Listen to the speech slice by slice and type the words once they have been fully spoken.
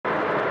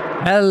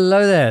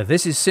Hello there,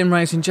 this is Sim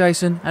Racing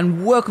Jason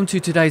and welcome to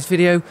today's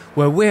video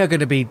where we are going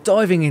to be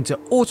diving into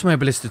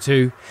Automobilista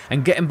 2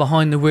 and getting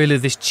behind the wheel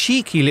of this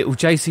cheeky little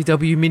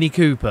JCW Mini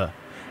Cooper.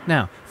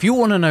 Now, if you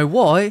want to know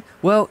why,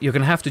 well, you're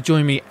going to have to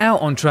join me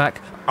out on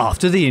track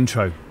after the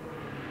intro.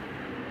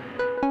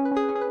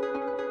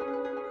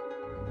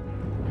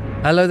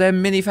 Hello there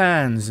Mini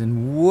fans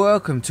and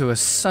welcome to a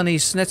sunny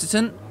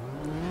Snetterton.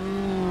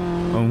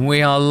 And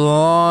we are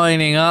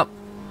lining up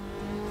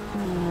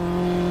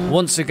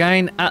once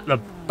again at the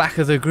back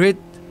of the grid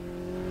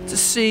to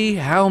see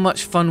how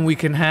much fun we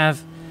can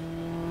have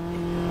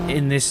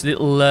in this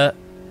little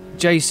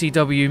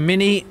JCW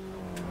Mini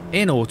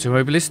in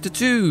Automobilista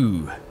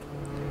 2.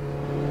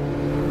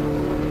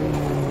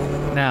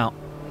 Now,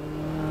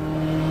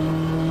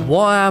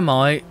 why am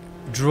I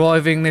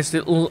driving this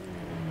little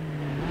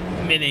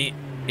Mini?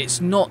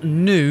 It's not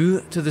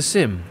new to the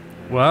sim.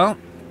 Well,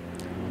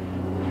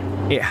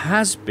 it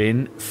has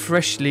been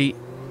freshly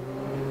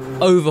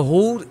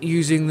overhauled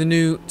using the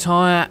new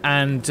tyre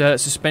and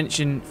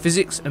suspension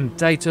physics and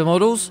data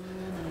models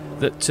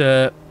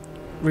that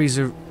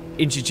Ryzen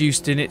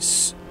introduced in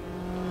its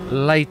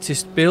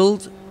latest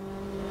build,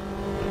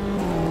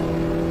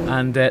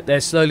 and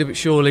they're slowly but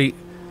surely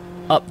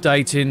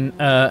updating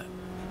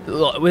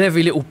with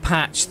every little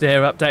patch.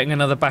 They're updating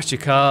another batch of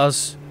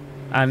cars,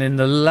 and in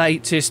the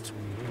latest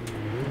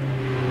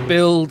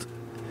build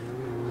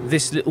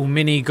this little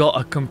Mini got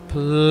a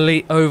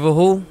complete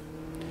overhaul.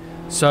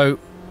 So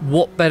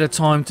what better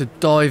time to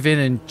dive in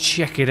and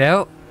check it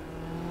out?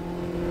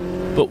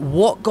 But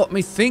what got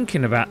me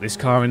thinking about this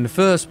car in the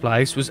first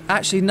place was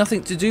actually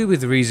nothing to do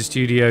with the Ryzen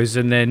Studios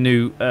and their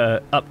new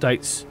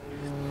updates.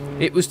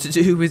 It was to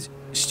do with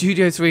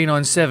Studio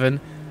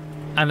 397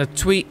 and a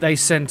tweet they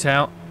sent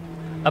out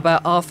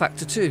about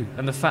rFactor 2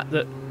 and the fact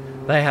that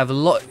they have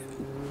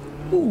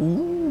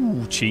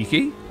ooh,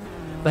 cheeky.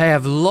 They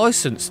have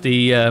licensed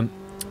the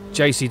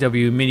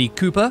JCW Mini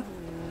Cooper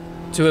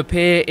to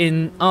appear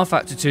in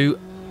rFactor 2,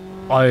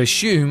 I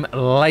assume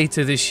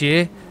later this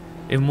year,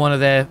 in one of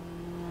their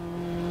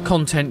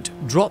content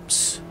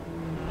drops.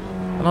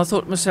 And I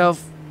thought to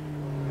myself,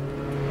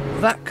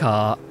 that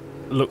car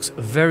looks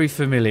very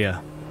familiar.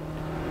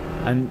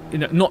 And you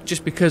know, not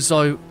just because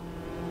I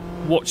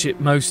watch it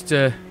most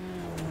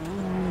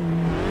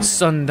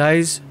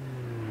Sundays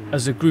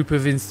as a group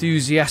of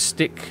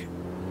enthusiastic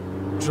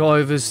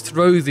drivers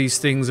throw these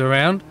things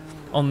around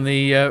on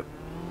the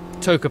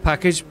Toka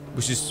package,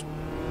 which is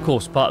of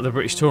course part of the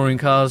British Touring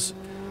Cars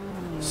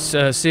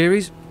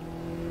series,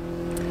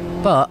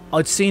 but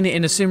I'd seen it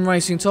in a sim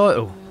racing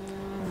title,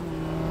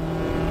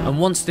 and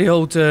once the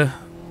old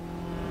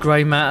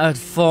grey matter had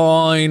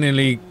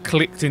finally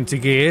clicked into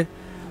gear,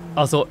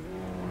 I thought,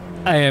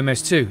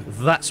 AMS2,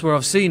 that's where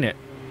I've seen it.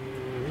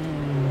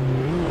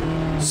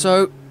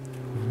 So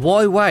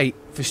why wait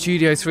for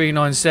Studio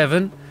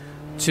 397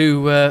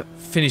 to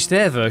finish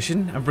their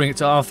version and bring it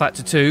to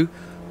rFactor 2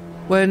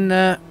 when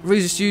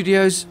Ryzen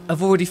Studios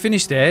have already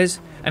finished theirs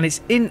and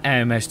it's in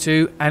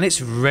AMS2 and it's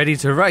ready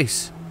to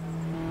race?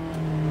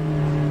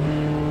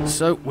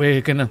 So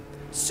we're gonna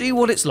see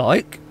what it's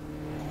like.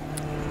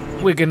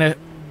 We're gonna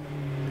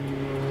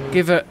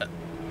give an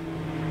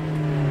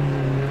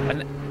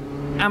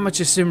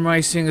amateur sim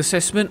racing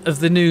assessment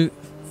of the new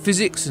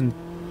physics and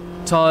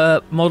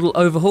tyre model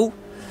overhaul,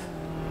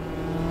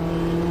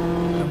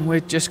 and we're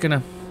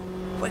gonna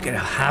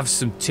have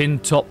some tin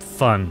top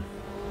fun.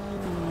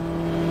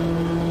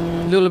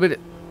 A little bit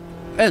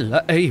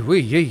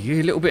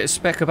of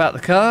spec about the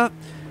car.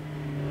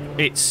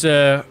 It's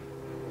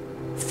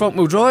front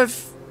wheel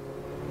drive,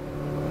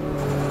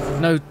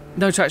 no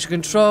traction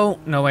control,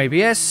 no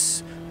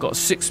ABS, got a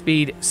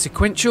 6-speed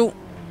sequential,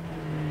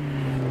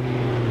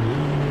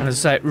 and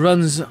as I say, it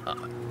runs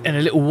in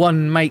a little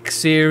one make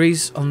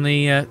series on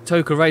the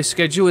Toka race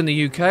schedule in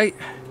the UK.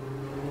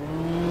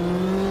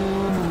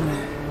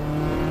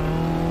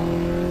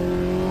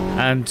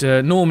 And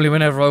normally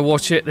whenever I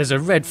watch it there's a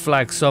red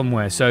flag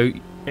somewhere, so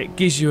it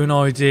gives you an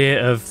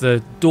idea of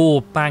the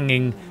door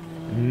banging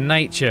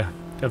nature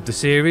of the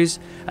series,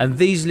 and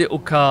these little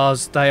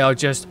cars, they are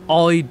just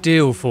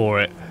ideal for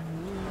it.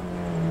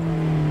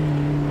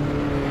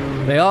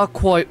 They are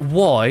quite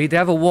wide, they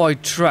have a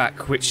wide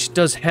track which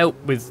does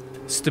help with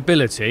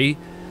stability,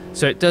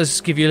 so it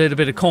does give you a little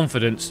bit of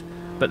confidence,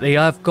 but they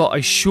have got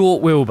a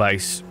short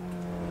wheelbase,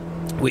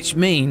 which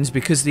means,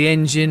 because the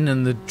engine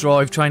and the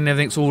drivetrain and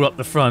everything's all up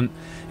the front,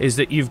 is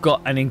that you've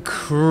got an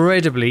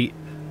incredibly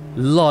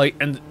light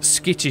and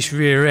skittish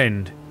rear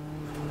end.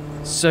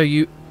 So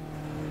you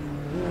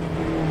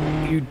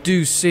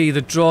do see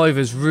the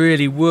drivers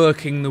really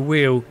working the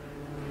wheel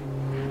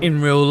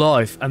in real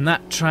life, and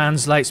that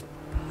translates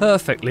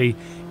perfectly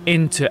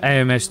into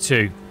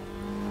AMS2.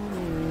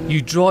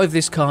 You drive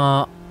this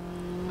car,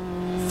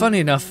 funny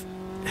enough,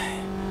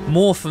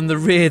 more from the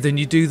rear than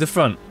you do the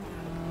front.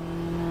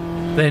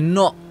 They're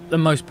not the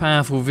most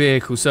powerful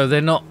vehicle, so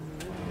they're not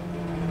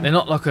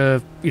like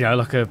a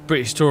like a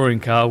British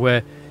touring car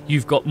where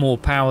you've got more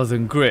power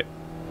than grip.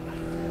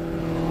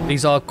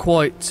 These are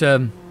quite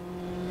sort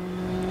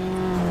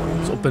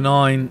of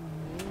benign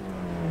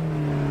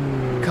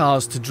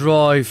cars to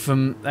drive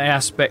from the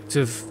aspect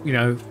of, you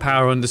know,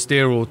 power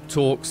understeer or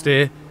torque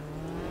steer.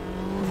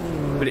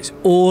 But it's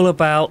all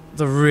about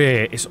the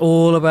rear. It's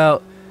all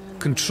about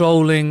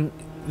controlling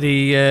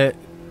the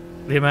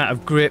amount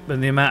of grip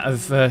and the amount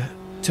of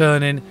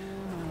turning.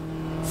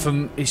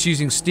 It's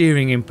using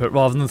steering input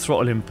rather than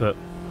throttle input.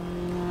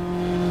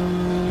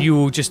 You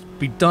will just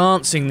be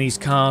dancing these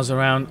cars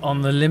around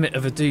on the limit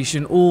of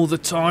adhesion all the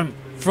time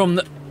from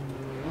the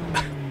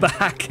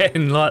back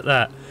end like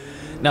that.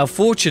 Now,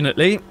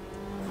 fortunately,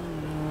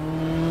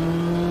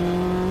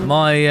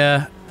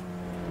 my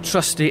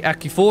trusty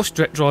Accuforce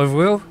direct drive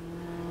wheel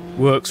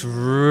works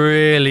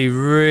really,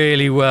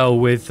 really well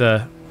with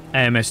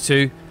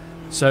AMS2.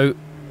 So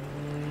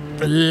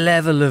the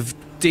level of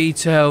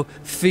detail,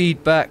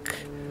 feedback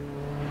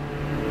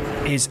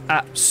is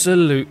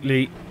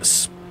absolutely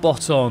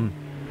spot on.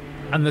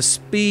 And the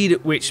speed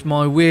at which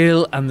my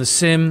wheel and the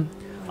sim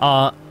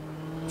are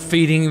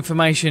feeding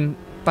information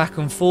back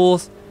and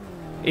forth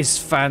is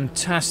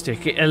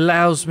fantastic. It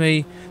allows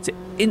me to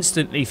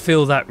instantly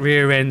feel that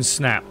rear end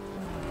snap,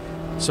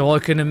 so I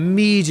can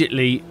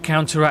immediately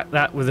counteract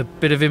that with a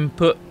bit of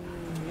input,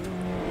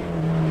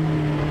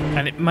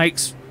 and it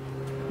makes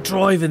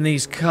driving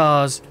these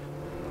cars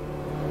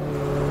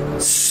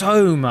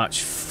so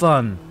much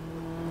fun.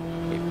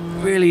 It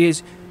really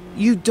is.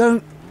 You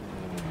don't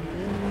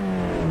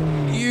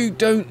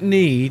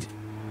need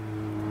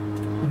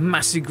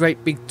massive,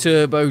 great big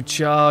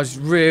turbocharged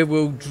rear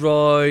wheel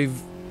drive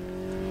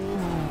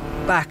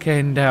back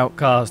end out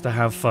cars to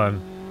have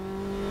fun.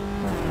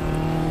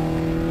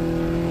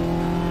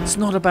 It's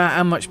not about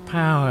how much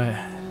power,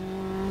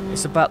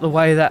 it's about the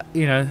way that,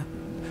 you know,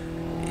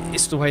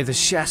 it's the way the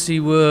chassis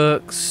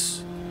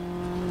works,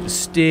 the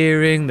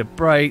steering, the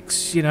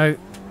brakes, you know.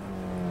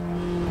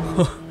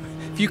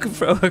 If you can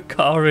throw a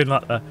car in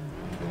like that.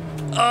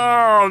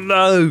 Oh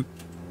no!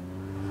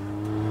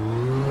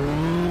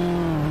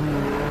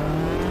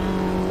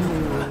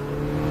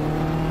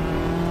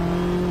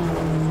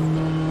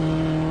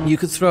 You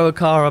could throw a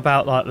car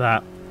about like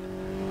that,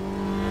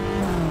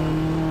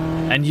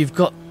 and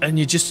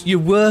you're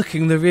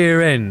working the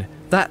rear end.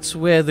 That's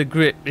where the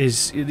grip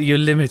is, you're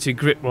limited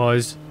grip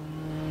wise,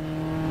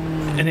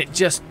 and it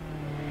just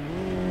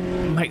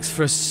makes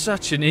for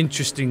such an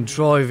interesting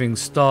driving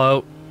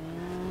style.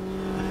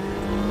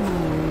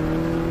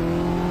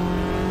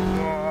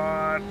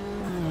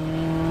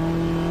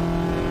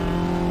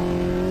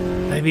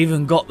 They've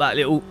even got that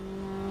little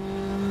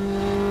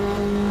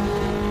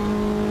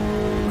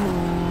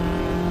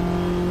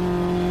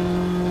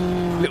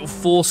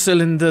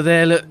four-cylinder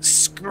there, look,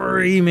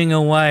 screaming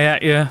away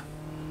at you.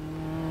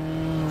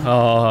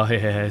 Oh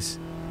yes,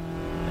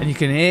 and you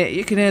can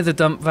hear the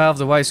dump valve,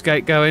 the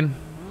wastegate going.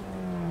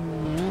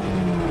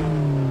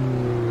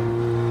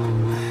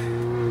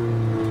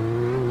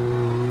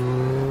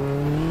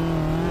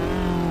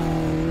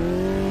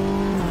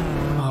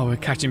 Oh, we're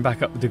catching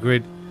back up with the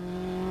grid.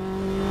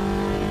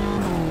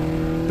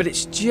 But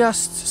it's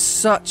just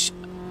such...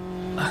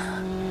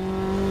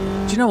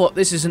 Do you know what?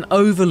 This is an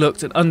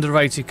overlooked and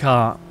underrated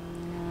car.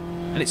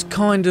 And it's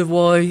kind of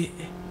why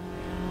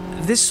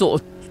this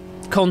sort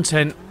of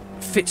content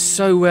fits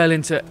so well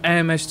into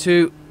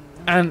AMS2,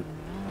 and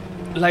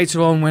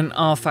later on when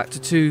R Factor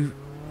 2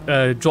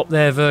 dropped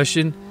their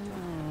version,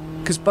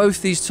 because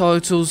both these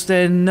titles,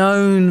 they're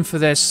known for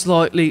their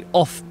slightly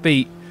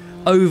offbeat,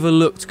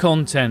 overlooked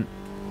content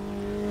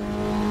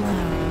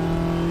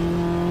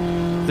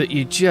that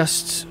you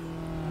just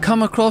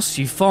come across,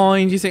 you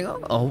find, you think,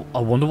 oh, I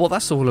wonder what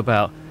that's all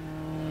about,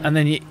 and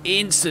then you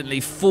instantly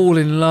fall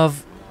in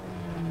love.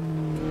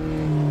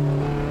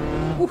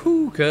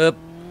 Woohoo, curb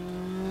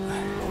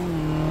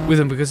with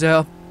them, because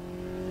they're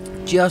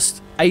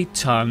just a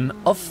ton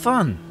of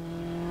fun.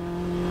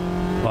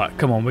 Right,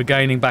 come on, we're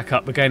gaining back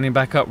up, we're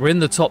in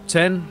the top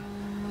 10.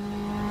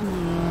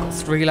 Got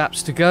 3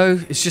 laps to go.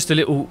 It's just a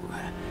little,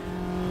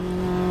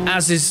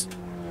 as is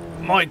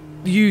my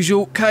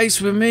usual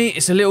case with me,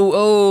 it's a little,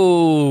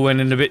 oh,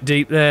 went in a bit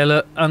deep there,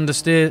 look,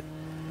 understeer.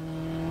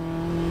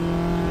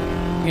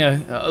 You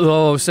know,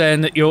 although I was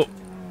saying that your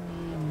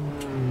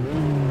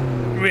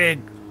rear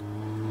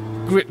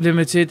grip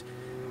limited,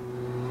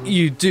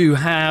 you do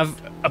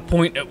have a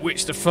point at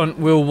which the front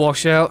will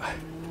wash out.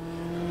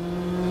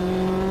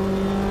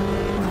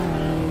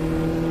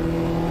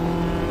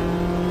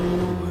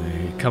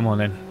 Come on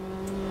then.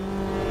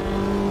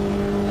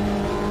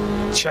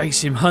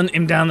 Chase him, hunt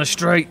him down the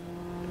straight.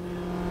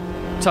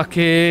 Tuck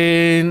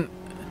in.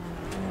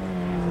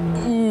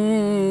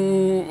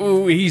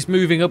 Ooh, he's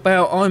moving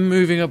about, I'm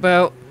moving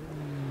about.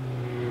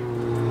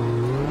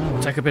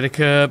 Take a bit of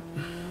curb.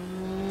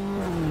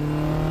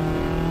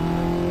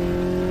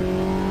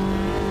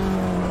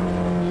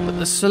 But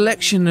the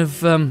selection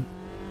of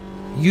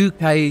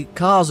UK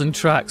cars and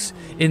tracks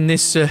in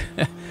this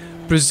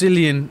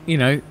Brazilian, you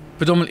know,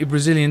 predominantly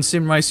Brazilian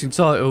sim racing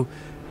title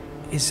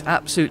is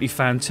absolutely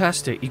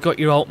fantastic. You've got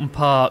your Alton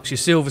Parks, your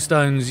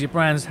Silverstones, your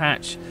Brands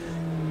Hatch,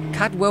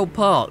 Cadwell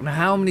Park. Now,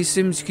 how many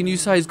sims can you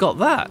say has got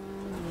that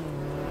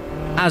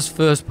as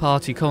first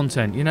party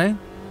content, you know?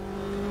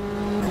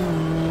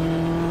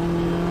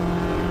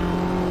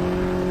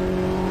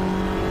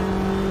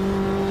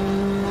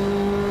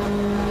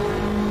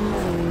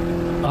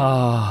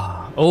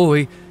 Ah, oh,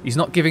 he's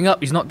not giving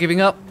up. He's not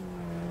giving up.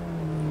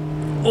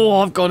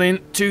 Oh, I've gone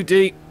in too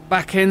deep.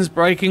 Back end's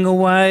breaking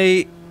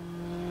away.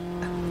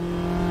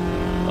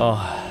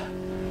 Oh,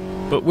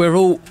 but we're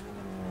all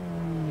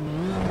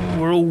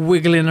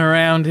wiggling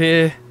around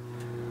here.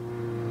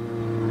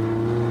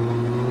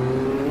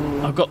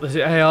 I've got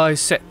the AI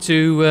set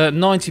to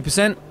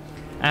 90%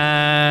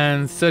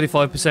 and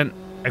 35%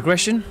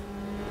 aggression.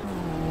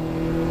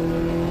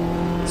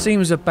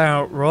 Seems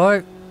about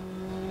right.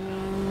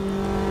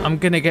 I'm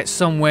gonna get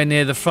somewhere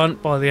near the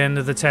front by the end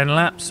of the 10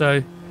 laps,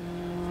 so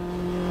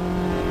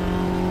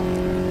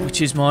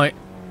which is my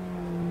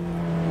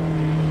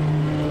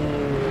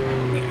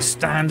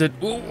standard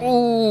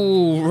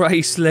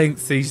race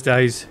length these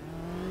days.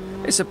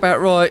 It's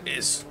about right.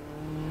 It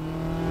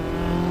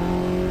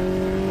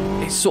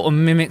sort of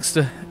mimics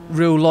the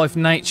real life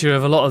nature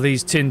of a lot of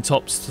these tin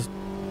tops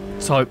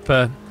type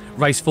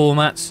race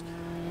formats.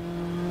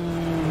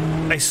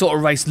 They sort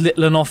of race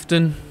little and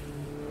often,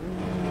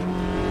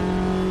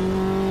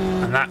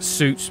 and that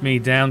suits me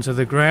down to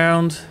the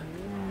ground.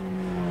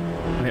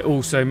 And it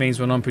also means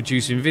when I'm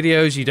producing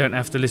videos, you don't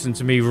have to listen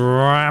to me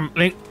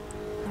rambling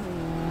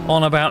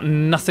on about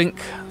nothing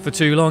for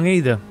too long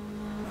either.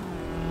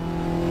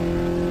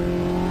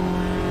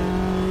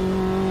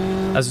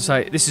 As I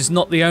say, this is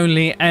not the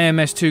only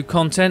AMS2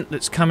 content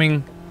that's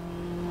coming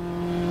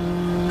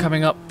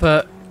up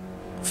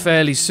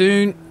fairly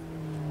soon,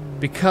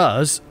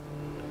 because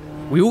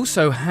we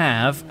also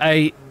have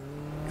a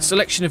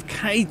selection of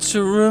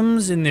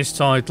caterums in this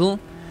title,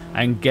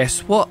 and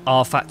guess what?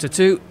 R-Factor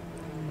 2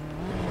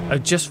 are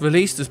just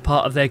released as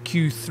part of their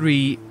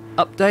Q3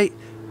 update.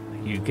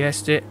 You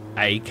guessed it,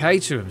 a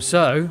caterum.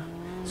 So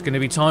it's going to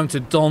be time to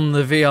don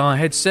the VR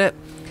headset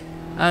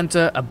and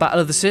a battle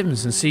of the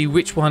Sims and see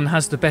which one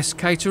has the best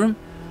caterum.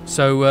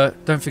 So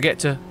don't forget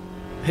to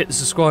hit the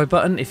subscribe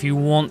button if you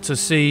want to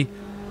see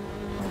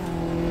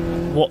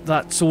what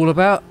that's all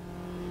about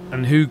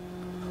and who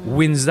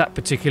wins that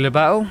particular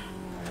battle.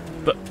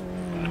 But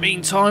in the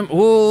meantime,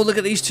 oh, look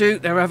at these two.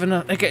 They're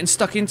getting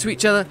stuck into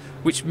each other,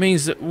 which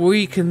means that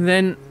we can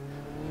then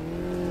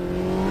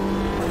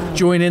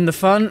join in the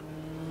fun.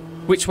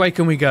 Which way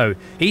can we go?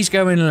 He's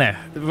going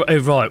left.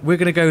 Right, we're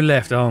going to go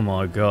left. Oh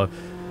my god.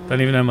 Don't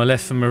even know my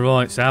left from my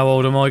right. So how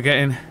old am I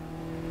getting?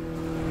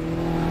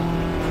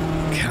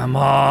 Come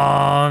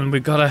on.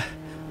 We've got to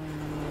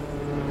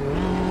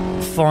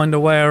find a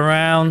way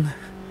around.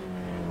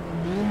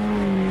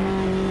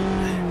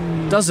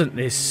 Doesn't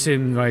this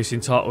sim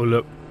racing title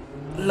look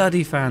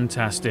bloody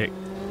fantastic?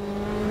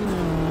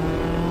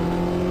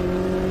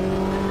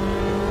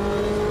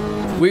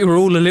 We were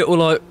all a little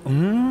like,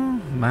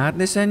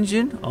 madness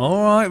engine?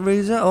 Alright,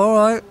 Reza,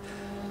 alright.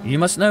 You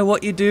must know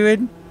what you're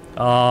doing.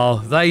 Oh,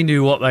 they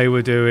knew what they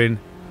were doing.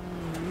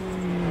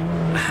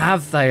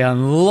 Have they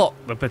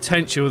unlocked the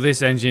potential of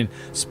this engine?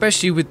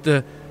 Especially with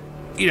the,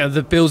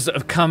 the builds that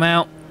have come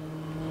out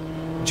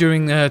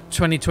during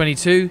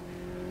 2022,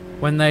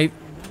 when they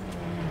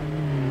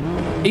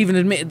even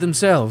admitted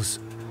themselves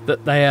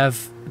that they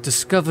have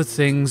discovered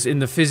things in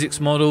the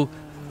physics model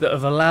that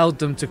have allowed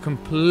them to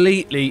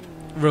completely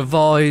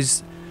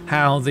revise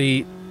how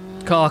the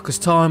carcass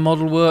tire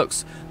model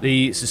works,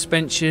 the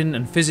suspension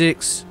and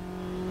physics,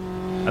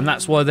 and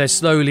that's why they're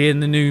slowly in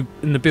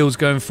the builds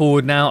going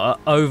forward now are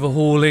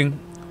overhauling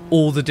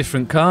all the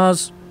different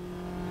cars.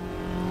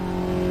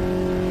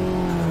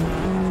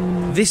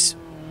 This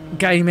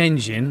game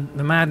engine,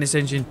 the Madness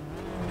engine,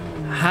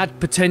 had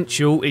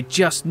potential. It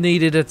just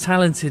needed a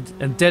talented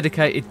and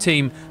dedicated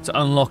team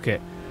to unlock it,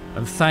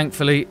 and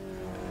thankfully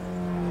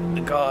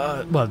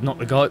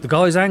the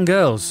guys and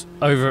girls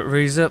over at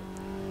Reza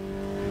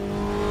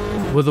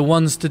were the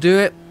ones to do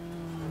it,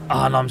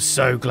 and I'm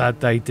so glad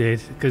they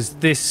did, because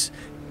this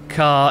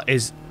car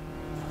is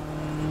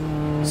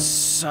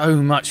so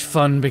much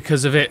fun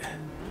because of it.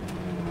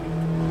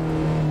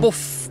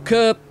 Boof,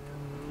 curb,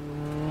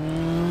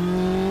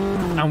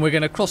 and we're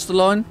going to cross the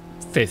line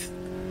 5th.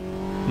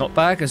 Not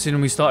bad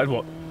considering we started,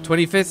 what,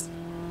 25th?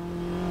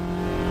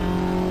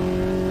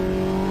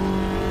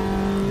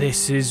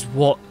 This is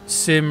what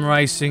sim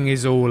racing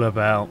is all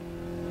about.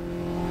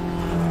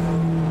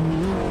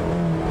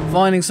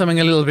 Finding something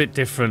a little bit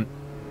different.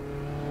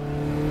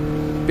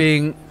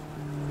 Being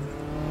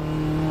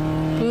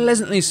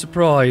pleasantly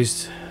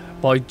surprised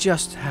by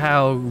just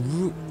how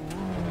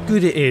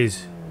good it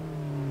is.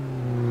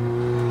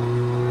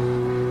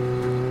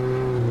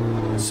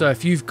 So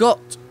if you've got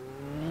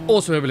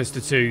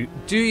Automobilista 2,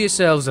 do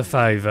yourselves a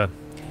favour.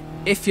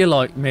 If you're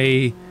like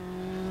me,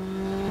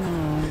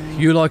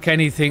 you like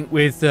anything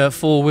with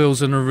 4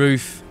 wheels and a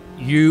roof,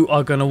 you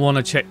are going to want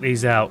to check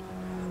these out.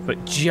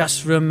 But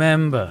just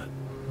remember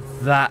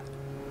that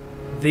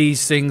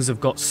these things have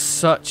got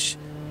such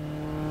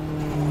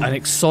an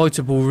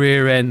excitable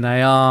rear end.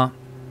 They are,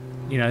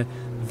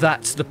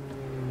 that's the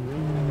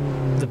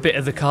bit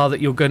of the car that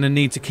you're going to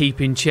need to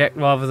keep in check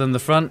rather than the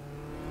front.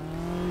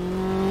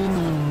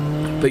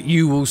 But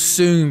you will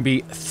soon be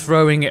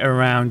throwing it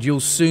around. You'll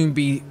soon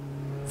be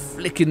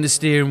flicking the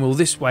steering wheel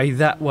this way,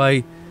 that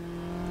way.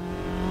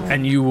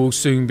 and you will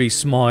soon be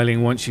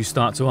smiling once you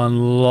start to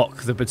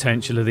unlock the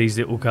potential of these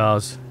little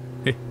cars.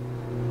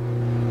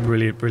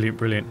 Brilliant, brilliant,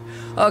 brilliant.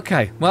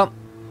 Okay, well,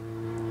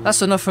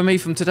 that's enough for me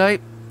from today.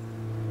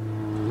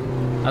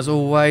 As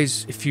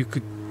always, if you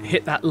could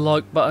hit that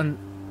like button,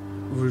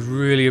 would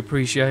really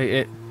appreciate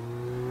it.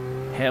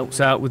 Helps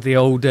out with the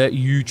old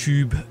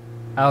YouTube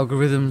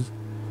algorithms.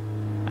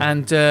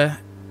 And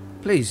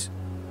please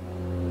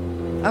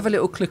have a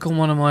little click on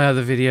one of my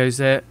other videos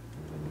there,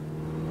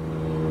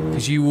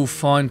 because you will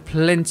find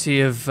plenty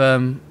of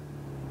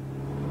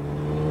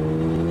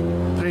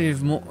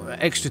more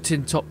extra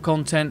tin top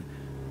content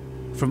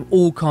from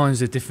all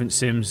kinds of different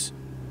sims.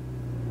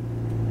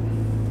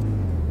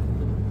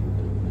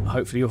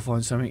 Hopefully you'll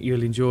find something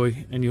you'll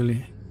enjoy and you'll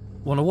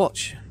want to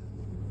watch.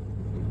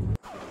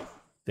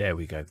 There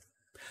we go.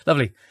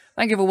 Lovely.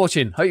 Thank you for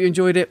watching. Hope you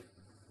enjoyed it.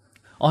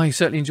 I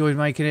certainly enjoyed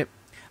making it.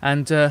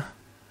 And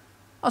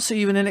I'll see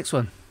you in the next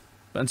one.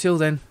 But until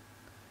then,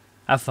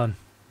 have fun.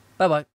 Bye-bye.